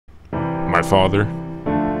My father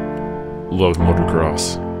loved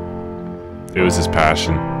motocross. It was his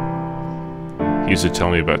passion. He used to tell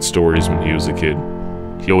me about stories when he was a kid.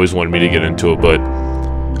 He always wanted me to get into it, but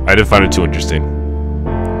I didn't find it too interesting.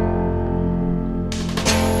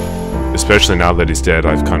 Especially now that he's dead,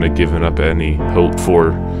 I've kind of given up any hope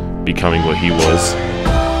for becoming what he was.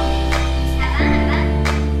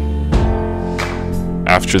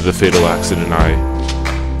 After the fatal accident, I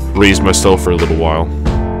raised myself for a little while,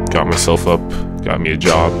 got myself up, got me a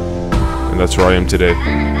job, and that's where I am today,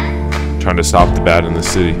 trying to stop the bad in the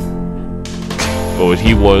city. But what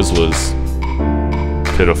he was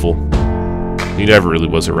pitiful. He never really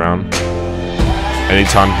was around.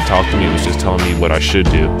 Anytime he talked to me, it was just telling me what I should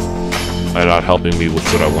do, and not helping me with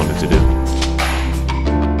what I wanted to do.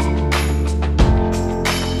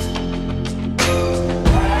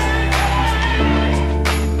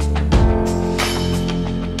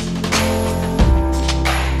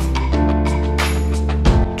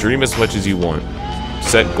 Dream as much as you want.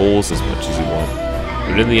 Set goals as much as you want.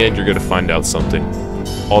 But in the end, you're going to find out something.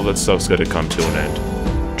 All that stuff's going to come to an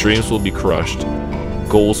end. Dreams will be crushed.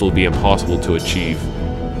 Goals will be impossible to achieve.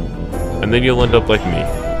 And then you'll end up like me.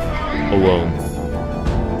 Alone.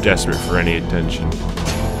 Desperate for any attention.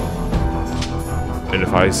 And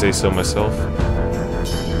if I say so myself,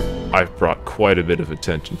 I've brought quite a bit of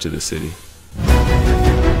attention to the city.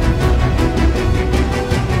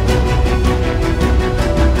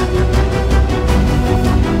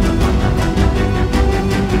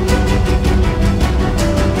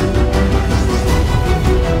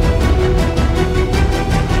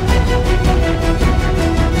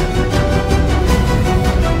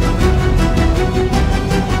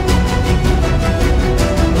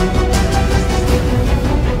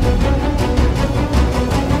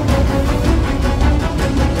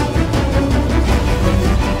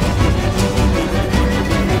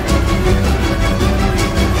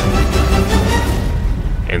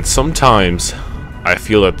 And sometimes, I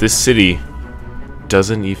feel that this city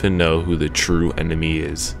doesn't even know who the true enemy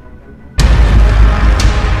is.